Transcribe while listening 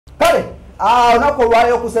Onako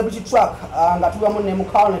lwayo ku Sebuchi truck nga tubamu ne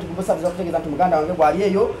mukawona tukubusa biza kutegeza nti muganda wange gwali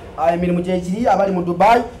eyo emirimu gye giri abali mu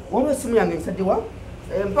Dubai. Waliwo essimu yange nsaddiwa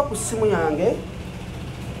mpa ku ssimu yange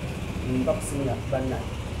banna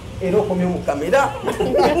era okomye mu kamera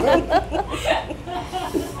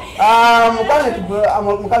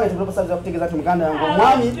mukame tukubusa kutegeza nti muganda wange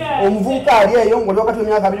omwami omuvubuka ali eyo ng'oli wakati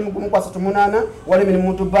w'emyaka 2.38 wali emirimu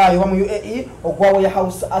mu Dubai wa mu UAE ogwawo ya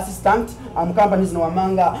house assistant mu companies zino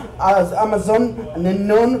wamanga Amazon ne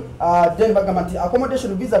non then bagamba nti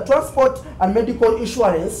accommodation, visa, transport and medical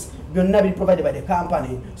insurance byonna biri provided by the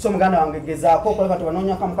company. So muganda wange gezaako okoleka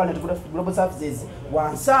tubanoonyako mukane global services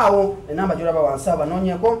wansaawo enamba gyolaba wansaawo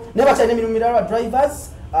banoonyeko ne bakyalina emirimu mirala drivers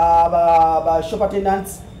ba shop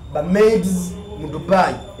attendants ba maids mu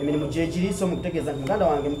Dubai emirimu gyegiri. So mukutegeeza nti muganda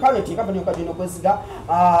wange mukane company okagina okwesiga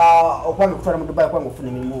okwange kutwala mu Dubai okwange okufuna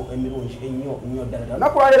emirimu emirungi ennyo ddala.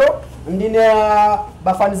 Olunaku lwaleero ndina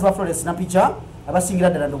bafanizi ba Florence Napicha abasingira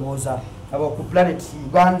ddala ndowooza abo ku planet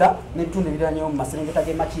Uganda n'ebitundu ebiranyewo mu maserengeta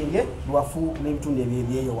ge Makindye Luwafu n'ebitundu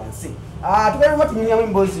ebyeyo wansi. Tukalema tunyumyamu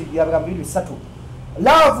emboozi byabiga 2-3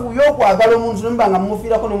 love y'okwagala omuntu nembanga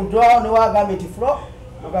mumufiirako nomudwawo newagamba nti Flo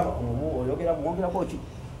nogamba oyogeraku ki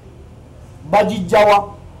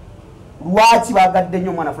bagijjawa lwaki bagadde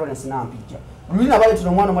nnyo omwana Florence Nampijja lulina baleetera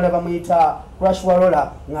omwana omulala bamuyita Crash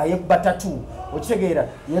Warola nga yekuba tatu okitegeera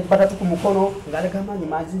yekuba tatu ku mukono ng'aleka amaanyi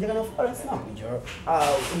mangi njagala Florence Nampijja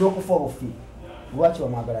n'okufa obufi lwaki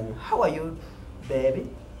bamwagala nnyo. How are you baby?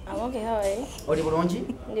 I'm okay, how are you? Oli bulungi?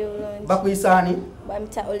 Ndi bulungi. Bakuyisaani?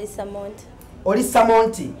 Bamita Olisa Monte. Olisa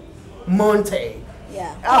Monte? Monte?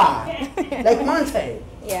 Yeah. Like Monte?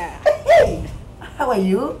 Yeah. Hey! How are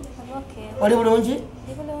you? I'm okay. Oli bulungi?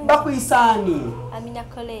 Ndi bulungi. Bakuyisaani? Amina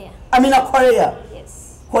Korea. Amina Korea?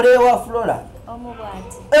 Yes. Korea wa Flora?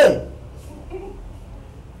 Omubwati. Hey!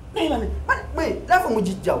 Wait, lafu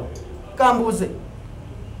mujijjawo. Kambuuze.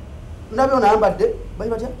 Ndabyo nayambadde.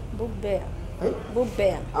 Bayi batya? Bubbeya. Eh?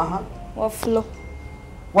 Bubbeya. Aha. Waflo.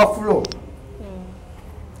 Waflo?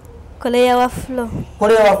 Korea Waflo.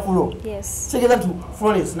 Korea Waflo? Yes. Kitegeeza nti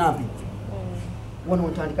Florence Nampijja. Wano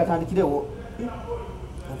tandikirewo.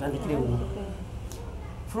 Watandikirewo.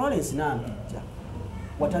 Florence Nampijja.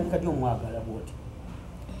 Watandika ddi omwagala bwoti?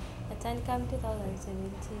 Atandika mu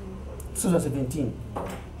 2017.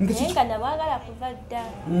 Nga namwagala kuva dda.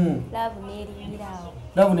 Laavu n'erinyiraawo.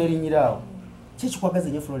 Laavu n'erinyiraawo. Ki ekikwagaza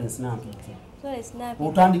nnyo Florence Nampijja? Florence Nampijja.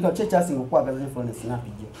 Otandika ki ekyasinga okukwagaza nnyo Florence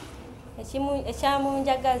Nampijja?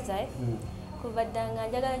 Ekyamunjagaza kuva dda nga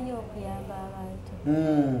njagala nnyo okuyamba abantu.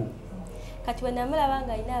 Kati bwe namulaba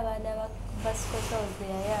nga alina abaana basikosoze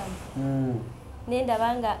yayamba.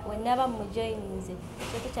 Nendaba nga wenaba mujoyininze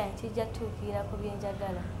ekyoto kyange kijja tuukirira ku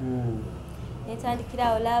byenjagala.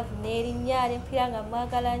 Netandikirawo laavu n'erinnya nempira nga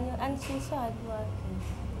mwagala nnyo and she's so hardworking.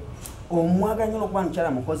 Omwagala nnyo okuba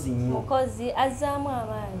mukyala mukozi nnyo. Mukozi azzaamu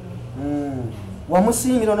amaanyi.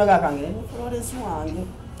 Wamusingira onaga akange ne Florence wange.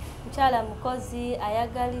 Mukyala mukozi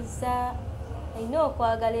ayagaliza alina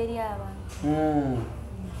okwagala eri abantu.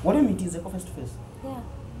 Wali omitiizeko face to face? Yeah.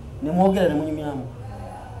 Ne mwogera ne munyumyamu?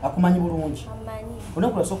 Akumanyi bulungi? Amanyi.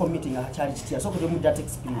 Olunaku lwasooka meeting akyali kitya? Asooka oli mu that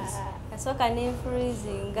experience? Asooka ne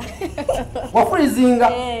freezinga. Wafreezinga?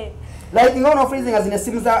 Like ngono freezinga zine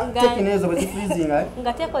simu za tekinezo bwe zifreezinga?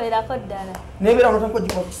 Nga tekolerako ddala. Nebeera onotandika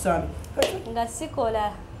ogikuba ku kisambi? Nga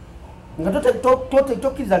sikola. Nga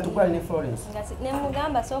tokkiriza nti okola ne Florence? Ne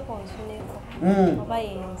mugamba sooka onsuneko. Oba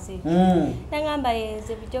yenze. Nangamba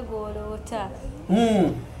yenze bujo gw'oloota.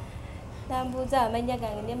 Nambuuza amanya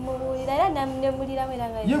gange ne mubuulira era nemuliramu era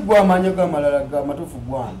nga ye gwe amanya gamalala ga matuufu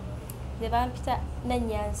gwana. Ne bampita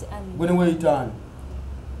Nannyanzi Amina. Gwe ne weeyitaani?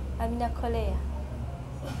 Amina Korea.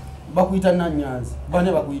 Bakuyita Nannyanzi.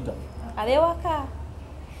 Bane bakuyita? Ab'ewaka.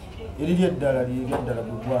 Eriri eddala gwe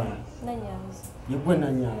gwana? Nannyanzi. Ye gwe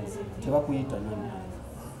Nannyanzi. Tebakuyita Nannyanzi.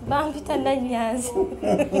 Bampita Nannyanzi.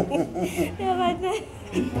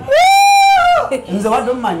 Nze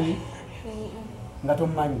wadde omumanyi? Nga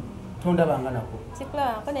tommanyi? Tondabanga nako?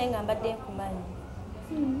 Sikulabangako naye nga mbadde nkumanyi.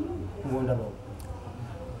 Ng'ondaba?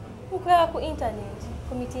 Nkulaba ku internet,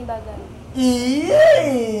 ku mitimbagano.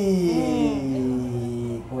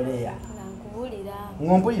 Korea. Nga nkubuulira.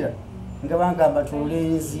 Ng'ompulira? Nga bangamba nti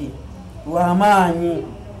olenzi lw'amaanyi.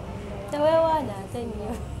 Teweewaana ate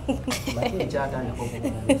nnyo. Bate ekyatandika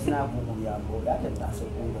okugenda sinaakukubyambola ate ntaasa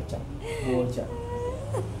okungokya bwokya.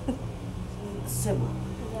 Sebo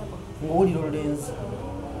ng'owulira olulenzi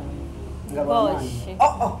nga lw'amaanyi.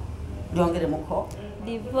 Lyongeremuko.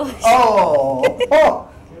 Divorce.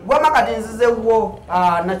 Gwama kati nzizewo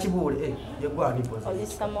Nakibuule yegwani bozi.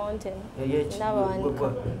 Olisa Mountain.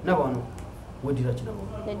 Nabawano. Wedira kino.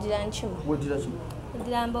 Nedira nchima. Wedira kino.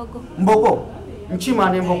 Mbogo. Mbogo. Nchima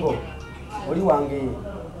ne mbogo. Oli wange.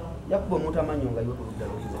 Yakuba mutamanyo nga yo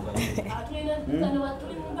kuludalo.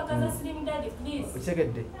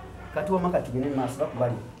 Uchegedde. Kati wamaka tugene maaso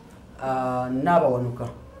bakubali. Naba wanuka.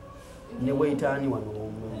 Ne waitani wano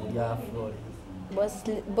ya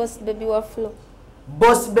Florence. Boss baby wa Flo.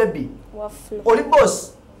 Boss baby. Wa Flo. Oli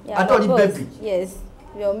boss. Yeah, Atoli baby. Yes.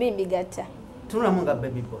 Yo mimi gata. Tuna munga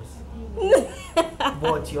baby boss.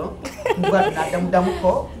 Botyo. Mbwa na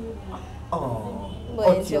damuko. Oh.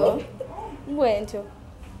 Botyo. Bwento.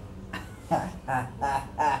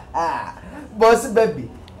 Boss baby.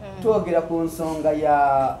 Tuogera ku nsonga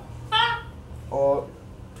ya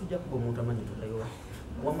tujja kuba omuntu amanyi tulayo.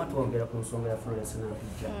 Wamma tuogera ku nsonga ya Florence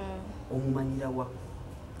Nampijja. Omumanyira wa?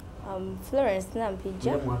 Florence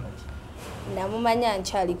Nampijja. Namumanya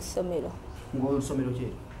nkyali ku ssomero. Ng'olusomero ki?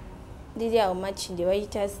 Liri awo Makindye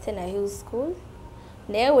gyebayita Stena Hill School.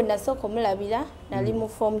 Naye we nasooka omulabira nali mu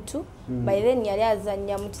form 2. By then yali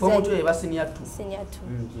azannya mu Form 2 eba senior 2. Senior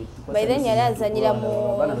 2. By then yali azannyira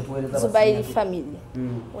mu Zubairi family.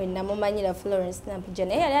 We namumanyira Florence Nampijja.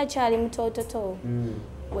 Naye yali akyali mutoototo.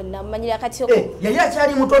 We namumanyira kati yali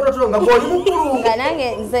akyali mutoototo nga gw'oli mukulu. Nga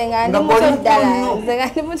nange nze nga ndi muto ddala. Nze nga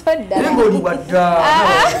ndi muto ddala. Naye ng'oli wadda.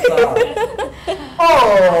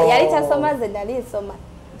 Yali tasoma nze nali nsoma.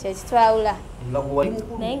 Kyekitwawula. Nga gwe wali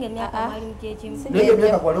mukulu. Naye ng'emyaka mwali mu gyekimu. Naye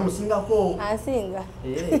ng'emyaka gwali omusingako. Ansinga.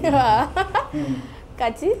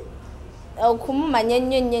 Kati okumumanya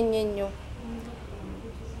ennyo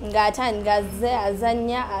ng'atandika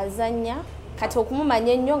azannya kati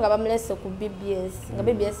okumumanya ennyo nga bamulese ku BBS nga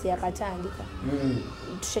BBS yakatandika.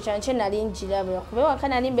 Kyekyo nali njiraba kuba ewaka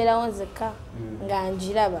nali mbeerawo nzekka nga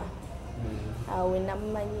njiraba. Awo we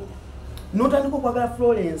namumanyira. Notandika okwagala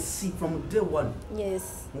Florence from day one. Yes.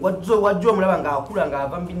 Wajja omulaba ng'akula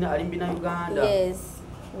ng'ava ali mbina Uganda. Yes.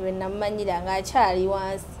 We namumanyira ng'akyali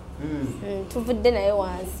wansi. Tuvudde naye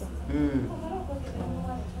wansi.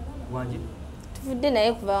 Wangi? Tuvudde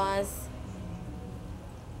naye kuva wansi.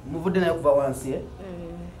 Muvudde naye kuva wansi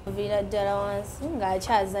Tuviira ddala wansi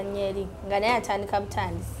ng'akyazannya eri nga naye atandika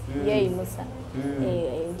butandisi yeeyimusa.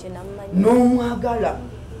 Nje namumanyira. N'omwagala.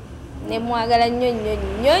 Nemwagala nnyo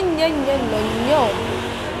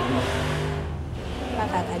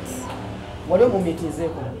paka kati. Wali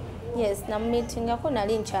omumiitinzeeko? Yes, namumiitingako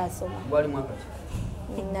nali nkyasoma. Gwali mwaka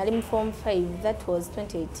ki? Nali mu form 5, that was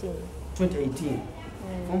 2018. 2018?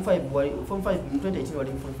 Form 5 mu 2018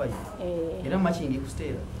 wali mu form 5? Era Makindye ku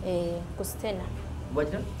Stella? Ku Stena.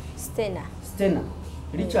 Wajira? Stena. Stena.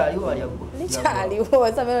 Likyaliwo wali agwo? Likyaliwo,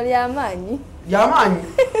 essomero ly'amaanyi. Ly'amaanyi?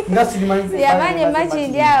 Nga sirimanyi. Ly'amaanyi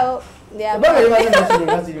Makindye awo. Ebbanga limanyi Makindye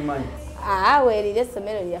nga sirimanyi. Weerire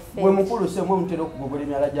essomero lyaffe. Gwe mukulu se mwe mutera okugogola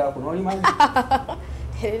emyala gyako n'olimanyi?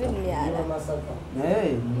 Eriri mu myala.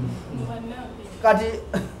 Kati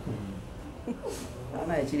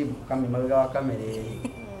ana ekiri kukami mabega wa kamera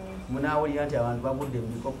eri. Munaawulira nti abantu bagudde mu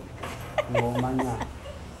bikopo ng'omanya.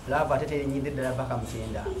 Laba ate terinyidde ddala paka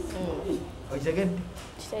mukyenda. Okitegedde?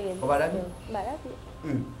 Kitegedde. Obalabye? Balabye.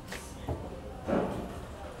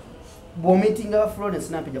 Bw'omiitinga Florence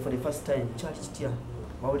Nampijja for the first time kyali kitya?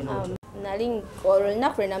 Wawulira otya? Nali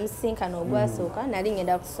olunaku lwe namusinkana ogwasooka nali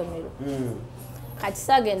ngenda ku ssomero. Kati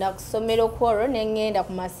saagenda ku ssomero kwolwo ne ngenda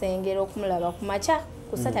ku masengero okumulaba ku makya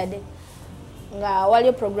ku Saturday nga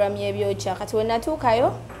waliyo programu y'ebyokya. Kati we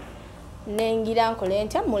natuukayo nengira nkole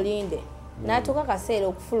ntya mulinde. Natuuka kaseera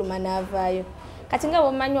okufuluma n'avaayo. Kati nga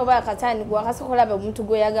bw'omanyi oba akatandika wakasooka olaba omuntu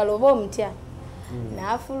gw'oyagala oba omutya.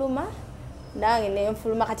 N'afuluma nange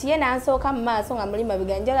nenfuluma kati ye nansooka mu maaso nga muli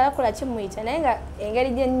mabega njagala kola kimuyita naye nga engeri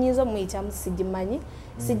gye nnyinza omuyitamu sigimanyi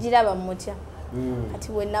sigiraba mutya.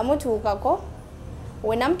 Kati we namutuukako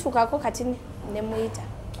kati ne muyita.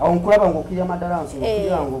 Awo nkulaba ng'okirya madala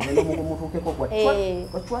okirya ng'ogenda mutuukeko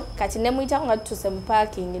gwachwa. Kati ne muyitako nga tutuuse mu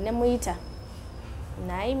parking ne muyita.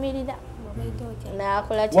 Nayimirira.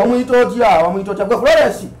 Nakola ki? Wamuyita otya? Gwe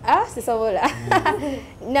Florence? Sisobola.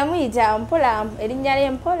 Namuyita mpola erinnya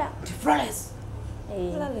lye mpola. Nti Florence?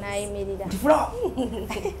 Nayimirira. Nti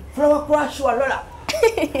Flower Crush wa Lola?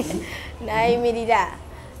 Nayimirira.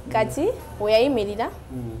 Kati we yayimirira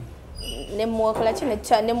ne mwakola ki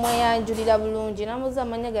ne mweyanjulira bulungi namuza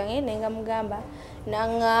amanya gange nenga mugamba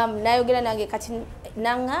nayogera nange kati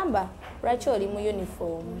nangamba lwaki oli mu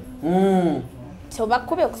uniform.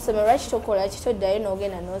 Tobakube okusomera lwaki tokola kitoddayo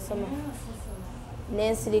n'ogenda n'osoma.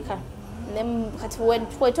 Nensirika. Kati we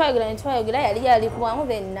twayogera yali kubwamu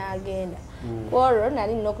then n'agenda. Kwolwo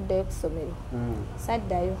nali nina okuddayo ku ssomero.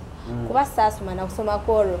 Saddayo. Kuba saasoma na kusoma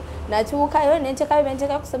kwolwo. Natuukayo nenteekayo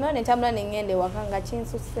benteeka ku ssomero ne ntambula ne ŋŋenda ewaka nga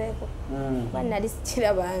kinsusseeko. Kuba nali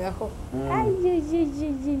sikirabangako.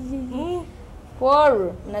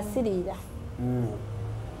 Kwolwo nasirira.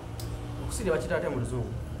 Okusirira bakitaate mu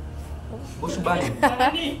luzungu. Bush burning.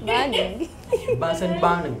 Burning. Bunsen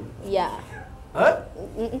burning. Yeah. Eh?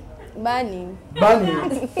 Burning.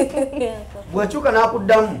 Burning. Bwakyuka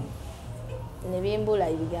n'akuddamu. Nebimbula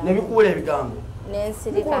ebigambo. Nebikuula ebigambo.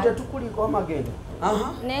 Nensirika. Tetukuliko amagenda.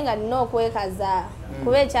 Naye nga nina okwekaza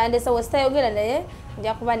kuba ekyandese wesitayogera naye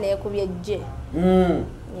nja kuba neekubye ejje.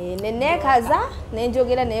 Neneekaza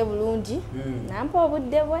nenjogera naye bulungi nampa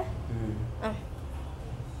obudde bwe.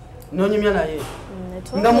 Nonyumya naye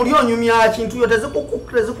nga muli onyumya kintu yo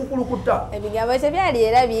tezikukulukuta. Ebigambo tebyali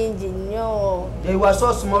era bingi nnyo. They were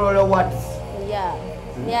so small words. Yeah,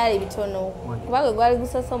 byali bitono kuba gwe gwali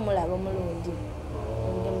gusoso omulaba omulungi.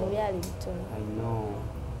 Ebigambo byali bitono. I know.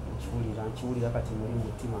 Nkiwulira kati muri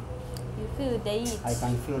mutima. You feel the heat. I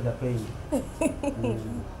can feel the pain.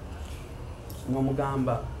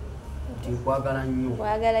 N'omugamba nti nkwagala nnyo.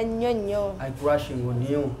 Kwagala nnyo nnyo. I crushing on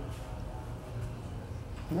you.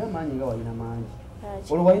 Naye maanyi nga walina mangi.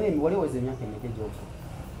 Olwo wali waweza emyaka emeka egy'okufa?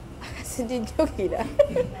 Sijijjukira.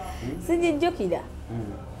 Sijijjukira.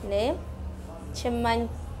 Naye kyemmanyi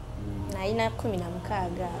nalina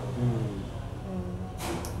 16.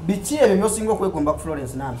 Biki ebyo byosinga okwegomba ku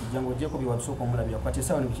Florence Nampijja ng'ogyeko bye wabisooka omulabira kati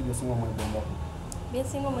essaawa ne biki byosinga omwegombako?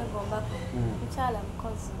 Byesinga omwegombako mukyala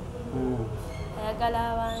mukozi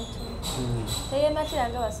ayagala abantu teyeematira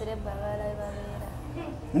nga baserebbu abalala babeera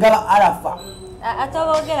nga ba arafa ate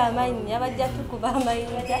boogera amannya bajja tukuba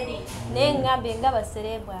amayinja naye ngambe nga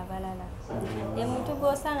baserebbu abalala ye muntu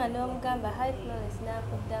gw'osanga n'omugamba high Florence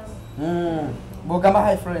n'akuddamu bw'ogamba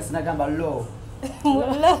high Florence n'agamba low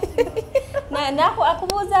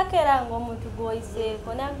akubuuzaako era ng'omuntu gw'oyiseeko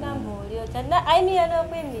n'agamba oli otya ayimirira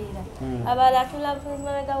n'okwemirira abalala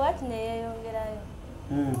atulabamabega wati neyeeyongerayo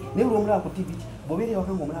naye buli omulaba ku TV bw'obeera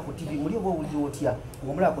ewaka ng'omulaba ku TV muli oba owulira otya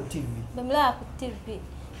ng'omulaba ku TV? bwe mulaba ku TV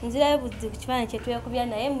nzirayo buzzi ku kifaananyi kye twekubya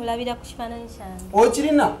naye mulabira ku kifaananyi kyange.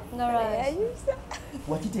 Okirina? Nga lwaki?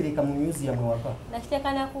 Wakitereka mu museum ewaka?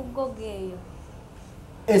 Nakiteeka na ku ggoga eyo.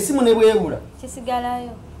 Esimu ne bwebula?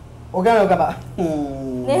 Kisigalayo. Ogamba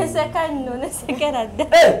Nenseka nno, nesekera dda.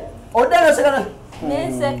 Odda noseka?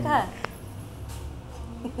 Nenseka.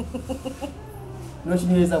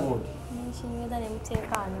 Nokinyweza bwoti? Nkinyweza ne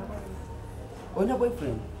muteeka wano. Olina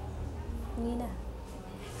boyfriend? Nina.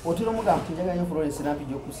 Otera omugamba nti njagala nnyo Florence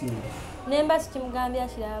Nampijja okusinga? Nemba sikimugambya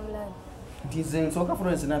kiraba bulabi. Nti nze nsooka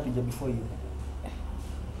Florence Nampijja before you.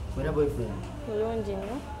 Olina boyfriend? Mulungi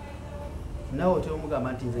nnyo. Nawe otera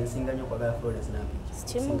omugamba nti nze nsinga nnyo okwagala Florence Nampijja?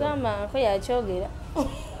 Sikimugamba ko yakyogera.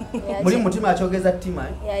 Muli mutima akyogeza ttima?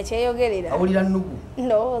 Yakyeyogerera. Awulira nnugu?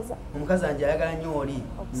 Ndowooza. Omukazi wange ayagala nnyo oli,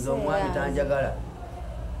 nze omwami tanjagala.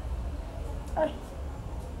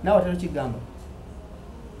 Nawe otera okigamba?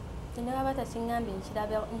 Tenaba takiŋŋambye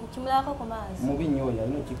nkirabya nkimulako ku maaso. Mubi nnyo oyo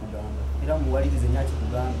alina okikugamba era muwalirize nnyo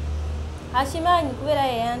akikugamba. Akimanyi kubeera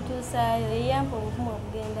ye yantuusaayo ye yampa obuvumu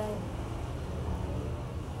okugendayo.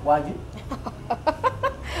 Wagi?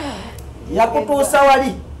 Yakutuusa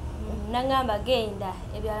wali? Nangamba genda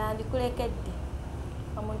ebyala mbikulekedde.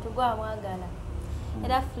 Omuntu gwamwagala.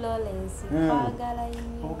 Era Florence kwagala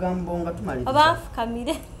nnyo. Obugambo nga tumaliriza. Oba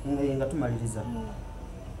nfukamire. Nga tumaliriza.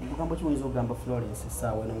 Obugambo kiwinza okugamba Florence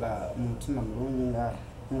essaawa eno nga mutima mulungi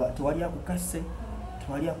nga tewali akukase,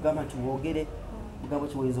 tewali akugamba nti woogere. Obugambo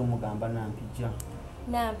kiwinza omugamba Nampijja?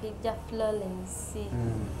 Nampijja Florence.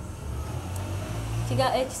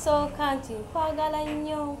 Ekisooka nti nkwagala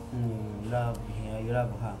nnyo. You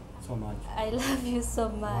love her so much. I love you so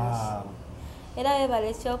much. Wow. Era webala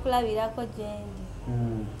ekyokulabirako gyendi.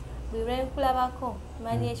 Buli lwe nkulabako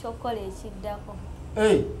manyi ekyokukola ekiddako.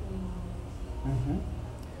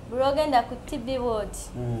 Buli ogenda ku TV bwoti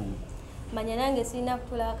manya nange sirina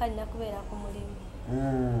kutula waka nina kubeera ku mulimu.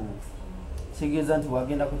 Kitegeeza nti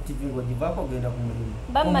wagenda ku TV ng'ogivaako ogenda ku mulimu.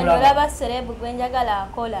 Bamanyi olaba serebu gwe njagala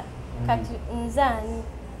akola kati nzaani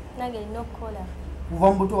nange nina okukola.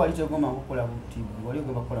 Kuva mu buto wali kyegomba okukola ku TV wali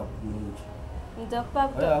ogenda kukola ku mulungi. Nze okuva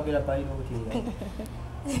buto. Oya wagera pilot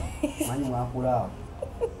manyi mwakulaawo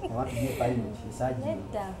abantu bye pilot esaaji.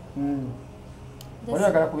 Nedda. Wali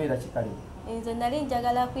oyagala kubeera kikale? Nze nali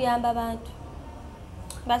njagala kuyamba bantu.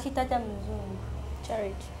 Bakiyita kya muzungu.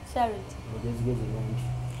 Charity. Charity.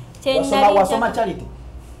 Wasoma charity?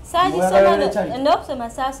 Saagisoma n'okusoma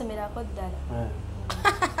saasomerako ddala.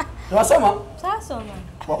 Tewasoma? Saasoma.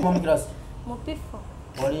 Wakuma mu kirasi? Mu pifo.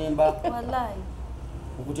 Olimba? Wallahi.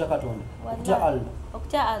 Okutya Katonda? Okutya Allah?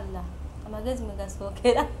 Okutya Allah. Amagezi mwe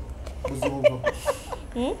gasookera. Buzibu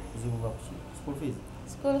buva ku ki? School fees?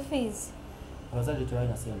 School fees. Abazadde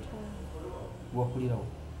tebalina ssente? Wakulirawo?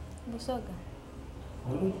 Busoga.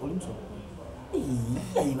 Oli musoga?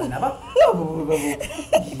 bana ba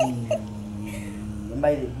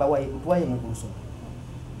mbaire bawaye utwaye mu kuso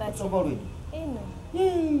batsobolwe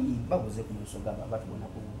babuze ku musoga batubona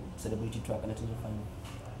ku celebrity track na tujifanya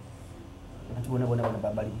batubona bona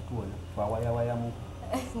babali kutuona twawaya mu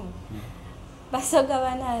basoga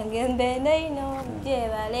banange mbene ino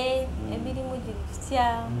byebale ebiri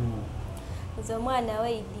mujitya zo mwana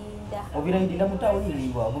we idinda obira idinda mutawo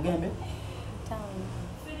niliwa bugembe town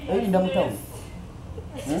idinda mutawo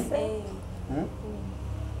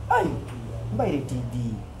ai mbaire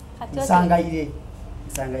tidi sangaire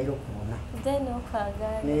kubona zeno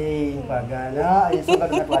kwagana kwagana esoka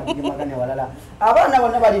tunatwadiri magane walala abana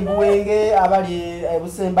bonna bali buwenge abali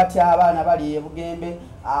busembatya abana bali bugembe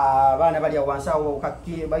abana bali wansawo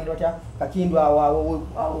kakki bagirotya kakindwa wawo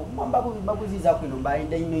bakuziza kwino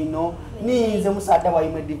mbainde ino ninze musada wa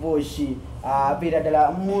imwe divorce bira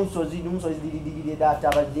dala musozi dili data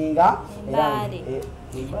bazinga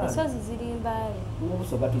musozi ziri mbale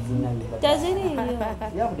musoga tuzinange taziri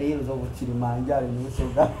yabude yero zo bukiri manjale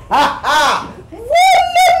musoga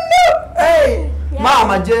hey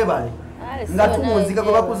mama jebale ngatumuzika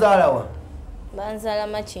ko bakuzalawa banzala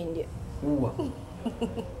machindi uwa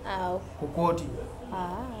aw kokoti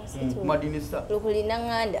madinisa lukuli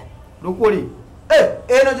nanganda lukuli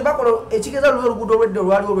eno jibakolo ekigeza luzo lugudo lwedde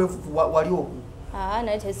lwali olwefufu wali oku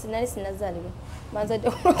na tesinali sinazaliwe manza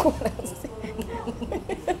dokula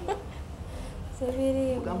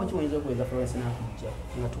sebiri gamba chiwenzo kweza Florence na kujja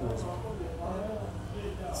ngatuwoza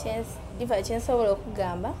chance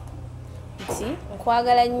okugamba nti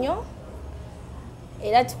nkwagala nnyo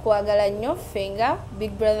era tukwagala nnyo fenga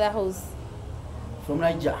Big Brother House from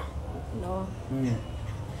Nigeria no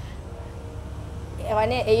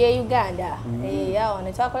ewane eye Uganda ya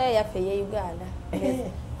wana twakola yaffe eye Uganda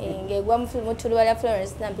ngegwa mutulu wala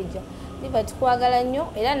Florence Nampija biba tukwagala nnyo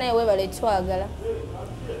era naye webale twagala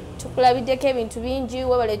tukulabiddeko ebintu bingi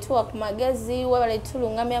webale tuwa ku magezi webale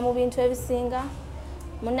tulungamya mu bintu ebisinga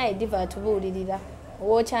munaye diva tubuulirira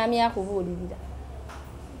wokyamya kubuulirira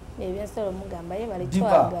ebyensolo mugamba yebale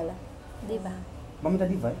twagala diva bamuta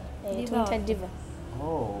diva tumita diva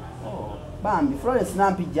bambi Florence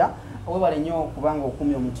Nampija webale nnyo kubanga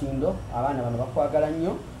okumya omutindo abaana bano bakwagala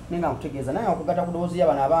nnyo nenga nkutegeeza naye okugata ku doozi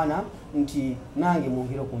y'abana abaana nti nange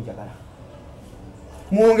mwongere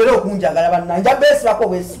okunjagala bannanja beesibako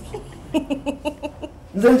bwesibi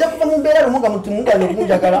nze nja kuva mu mbeera lumu nga muti mungale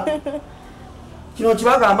okunjagala kino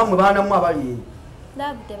kibagamba mwe baana mu abali eyo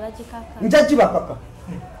nja gibakaka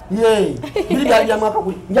biri byali bya mwaka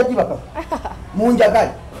guli nja gibakaka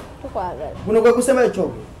munjagale guno gwe gusema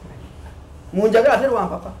ekyoge munjagale ate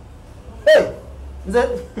lwampaka nze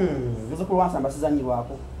kulwansamba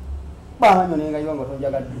sizanyirwako bamanyo nenga yongo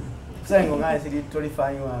tonjagadde sengo ngaye siri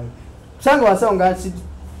tolifanyi wange sango wasawo nga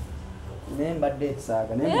nembadde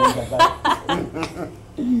ekisaaga nembenjagala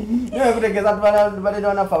naye kutegeeza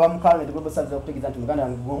tubadde nafe abamukale tegubusaza okutegeeza nti muganda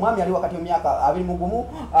wange omwami ali wakati emyaka 21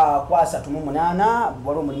 ku 38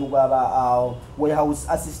 wali omulimu gwaba warehouse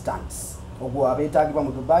assistants ogwo abeetagibwa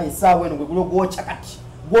mu Dubai essaawa eno gwe guli ogwokya kati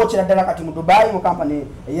gwokyera ddala kati mu Dubai mu company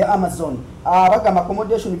eya Amazon bagamba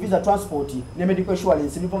accommodation visa transport ne medical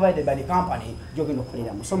insurance be provided by the company gyogenda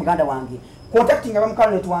okukoleramu so muganda wange contacting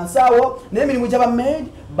abamukale netwansawo n'emirimu gy'aba maid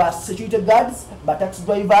ba security guards ba taxi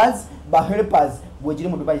drivers ba helpers bwegiri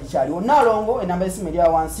mu Dubai kyaliwo nalongo enamba y'essimu eri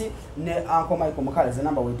awansi ne Uncle Michael Mukale ze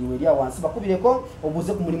namba wedi eri awansi bakubireko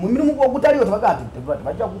obuze ku mulimu ogutaliwo tebagamba nti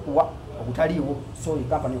bajja kukuwa ogutaliwo so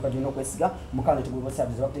company okati ino kwesiga mukale tugwe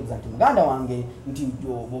service bakutegeeza nti muganda wange nti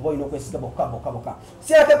bobo ino kwesiga boka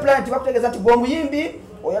sirake plan bakutegeeza nti gwo muyimbi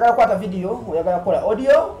oyagala kwata video oyagala kola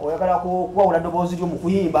audio oyagala kuwawula ddoboozi lyo mu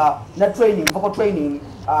kuyimba na training vocal training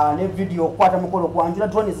ne video kwata mukolo kwanjula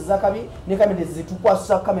drones zakabi ne kamera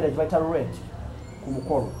zitukwasa kamera gyebayita red ku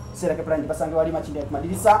mukolo sirake plan basange wali machinde ku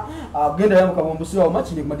madirisa genda yamu kabombusiwa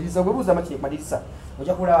machinde ku madirisa gwebuza machinde ku madirisa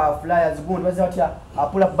oja kula flyers gundi baza batya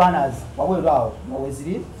pull up banners wabwe lwawo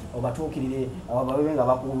weziri obatuukirire ababenga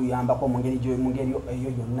bakuyambako mu ngeri eyo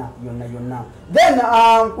yonna then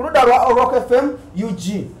kuluda lwa Rock FM UG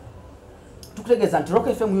tukutegeeza nti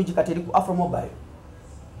Rock FM UG kati eri ku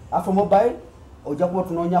Afro Mobile oja kuba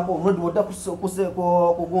tunoonyako radio odda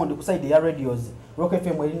kugundi ku side ya radios Rock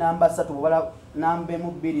FM eri namba 3 bubala namba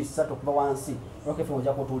 2 kuva wansi Rock FM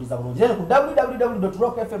oja kutuuliza bulungi then ku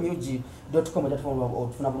www.rockfmug.com oja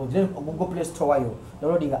tufuna bulungi then Google Play Store wayo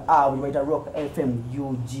downloading app gyebayita Rock FM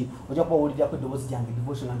UG oja kuba owulirira ku eddoboozi lyange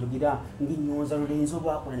devotion nga njogira ng'ennyonza lulenzi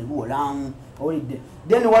olwakola ne luwolamu owulidde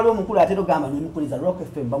then waliwo omukulu ate togamba nemukuliza Rock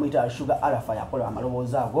FM bamuyita Sugar Alpha yakola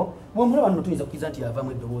amaloboozi ago bwemulaba nno tuyinza kukkiriza nti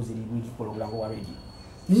yavaamu eddoboozi lirikola obulango wa radio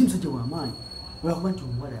naye musajja w'amaanyi olwakuba nti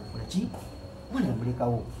omuwala yakola ki mwana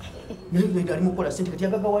yamulekawo naye ali mukola sente kati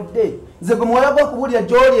yagagawadde nze gwe muwala gwa kubulira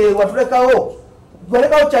gyoli watulekawo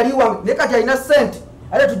gwalekawo kyali wange naye kati alina sente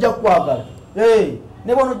ate tujja kukwagala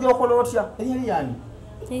ne bona ojja okola otya eryeri yani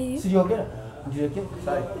siryogera ndireke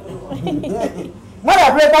mwana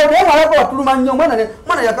yatulekawo naye mwala gwe watuluma nnyo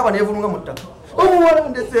mwana yakaba nevulunga mu ttaka omuwala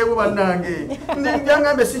ndeseewo bannange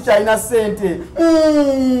ndibyangambe sikyalina sente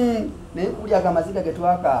naye kulyaga amaziga ge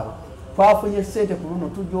twakaaba twafunye sente ku luno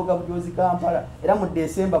tujooga bujozi Kampala era mu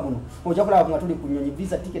Desemba muno ojja kulaba nga tuli ku nnyonyi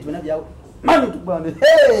visa ticket bina byawo mani tugambye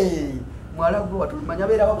mwala gwe watulumanya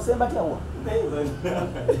beera babusemba tyawa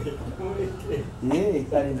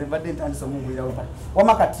kale nze mbadde ntandisa omungulirawo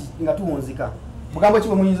wamakati nga tuwunzika bugambo ki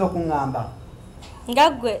bwe muyinza okuŋŋamba nga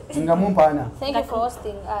ggwe nga mumpaana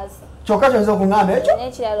kyokka kyoyinza okuŋŋamba ekyo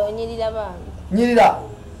nekirala onyirira bambi nyirira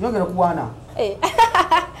yongera okuwaana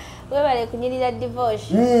webale kunyirira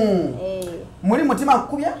divorce muli mutima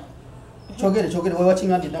nkubya kyogere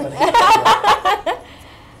wakiŋambye dda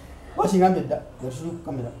wakiŋambye dda gatuli ku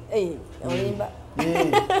kamera olimba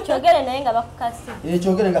kyogere naye nga bakukasi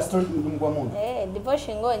kyogere nga story mugwamu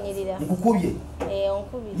divorce ng'onyirira nkukubye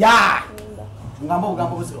onkubye ya ngamba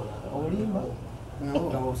obugambo busiro obulimba ngamba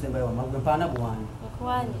obugambo obusembayo wamagwe mpaana buwange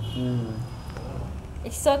okuwani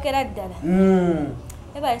ekisookera ddala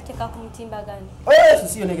ebaliteeka ku mutimbagano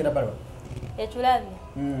sisiyo negenda balaba etulabye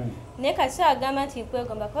naye kati agamba nti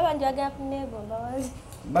kwegomba kuba bandi bagenda kuneegomba wazi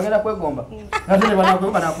bagenda kwegomba ate ne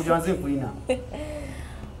banakwegomba nakujwa nze nkulina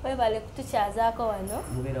webale kutukyazaako wano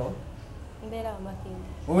mubeerawo mbeera mumakindi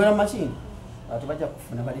obeera mumakindi ate bajja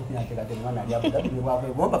kufuna balinatekate mwana ali abudabi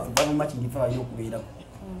nebwakwegomba fuba mumakindi fe balina okubeerako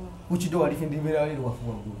kukido walife ndibeerawo ero wafu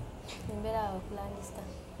waggulu mbeerawo ku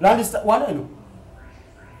landista wano eno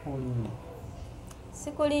olina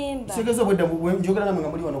sikulimba sigeze bwedda njogera namwe nga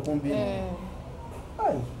muli wano kumbi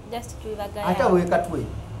ate weekatwe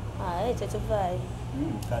tetuvaayo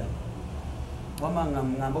kale wama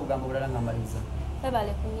ngamba obugambo bulala nga maliza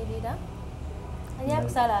webale kunyirira ani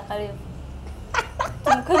akusala akalevu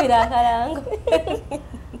tumukubira akalango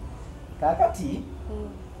kakati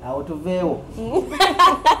awo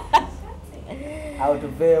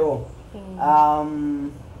tuveewo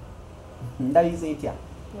ndabiza etya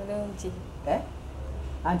mulungi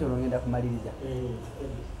anti olwogenda kumaliriza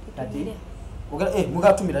kati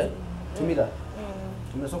mugatumira tumira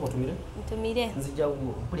soko tumire ntumire nzijawo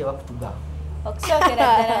okulya bakutuga okusookera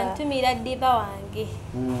ddala ntumira ddiba wange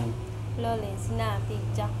Lawrence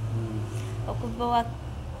Nampijja okuva wa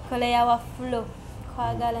koleya wa Flo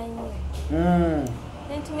kwagala nnyo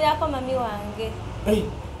nentumirako mami wange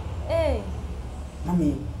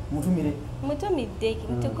mami mutumire mutumidde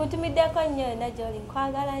nkutumiddeko nnyo yonna gyoli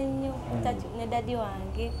nkwagala nnyo ne dadi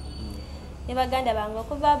wange ne baganda bange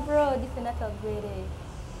okuva abroad fena twagwereyo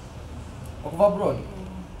okuva abroad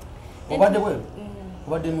obadde bweru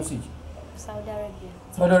obadde musiki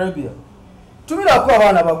Saudi Arabia tumirako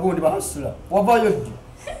abaana bagundi bahasula wavayo ddi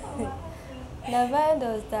navayo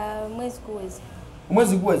ndowooza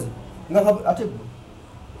omwezi guwezi nga ate gwe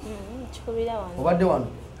kikubira wano obadde wano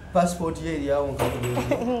passport ye eriawo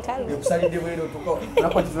ekusalidde bwero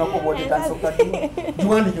nakotunako obwodde tansokadde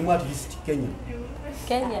giwandikemu at least Kenya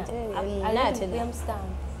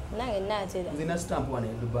nange natera nzina stamp wana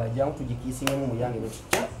e Dubai jangu tugikiisingemu muyange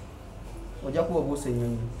bwekitya ojja kuba obuusa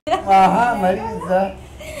ennyonyi maliza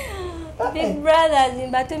Big Brothers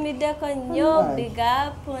mbatumiddeko nnyo big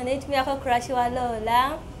up netumirako crush wa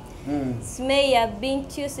Lola Smeya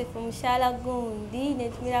Bintu Yusuf mushala gundi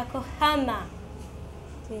netumirako Hama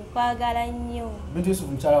nkwagala nnyo Bintu Yusuf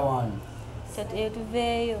mukyala wani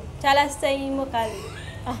tuveeyo kyala Saimo kale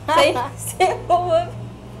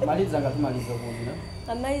maliza nga tumaliza obuzina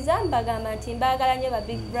amaliza mbagamba nti mbagala nnyo ba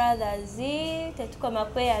Big Brothers tetukoma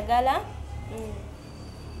kweyagala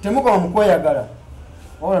temukoma mu kweyagala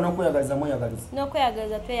wabula n'okweyagaliza mweyagaliza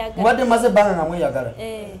n'okweyagaliza tweyagala mubadde mumaze ebbanga nga mweyagala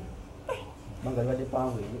banga libadde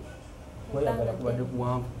panvu eyo kweyagala kubadde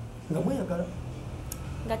kuwanvu nga mweyagala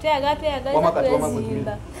nga tweyagala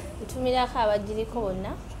twezimba ntumirako abagiriko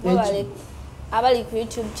bonna abali ku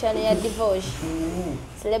YouTube channel ya Divorce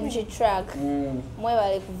Celebrity Track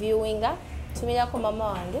mwebale ku viewinga tumirako mama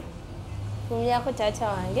wange tumirako tata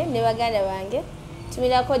wange ne baganda bange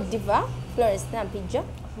tumirako Diva Florence Nampijja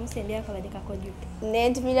musembeyako badekako jupe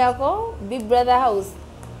nentumirako Big Brother House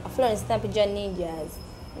Florence Nampijja Ninjas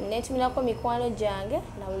nentumirako mikwano gyange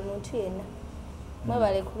na buli muntu yenna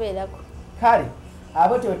mwebale kubeerako kale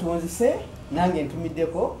abo tewetuwunzise nange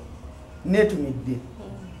ntumiddeko netumidde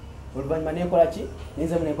oluvannyuma nekola ki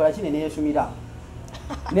nenzemu nekola ki neneesumira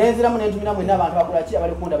nenziramu nentumira mwenna abantu bakola ki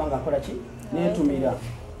abali kundaba nga nkola ki nentumira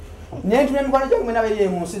nentumira mikwano gyange mwenna beri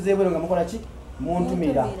mu nsi z'ebweru nga mukola ki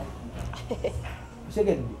muntumira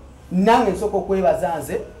kitegedde nange nsooka okwebaza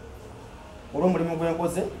nze olw'omulimu gwe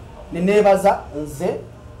nkoze ne neebaza nze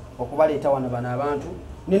okubaleeta wano bano abantu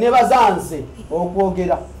ne neebaza nze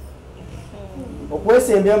okwogera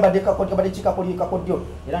okwesembeyo mbadde kikakodyo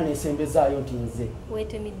era nesembezaayo nti nze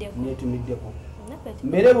netumiddeko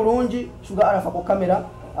mbere bulungi Sugar Alpha ku kamera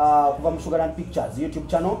kuva mu Sugarland Pictures YouTube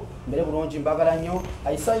channel mbere bulungi mbagala nnyo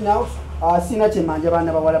I sign out sina kyemanja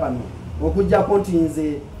baana bawala bano okujjako nti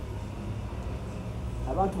nze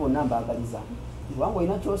abantu bonna mbagaliza wangu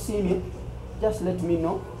olina kyosiimye just let me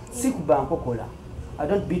know sikuba nkokola I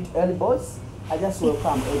don't beat elbows I just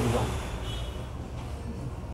welcome everyone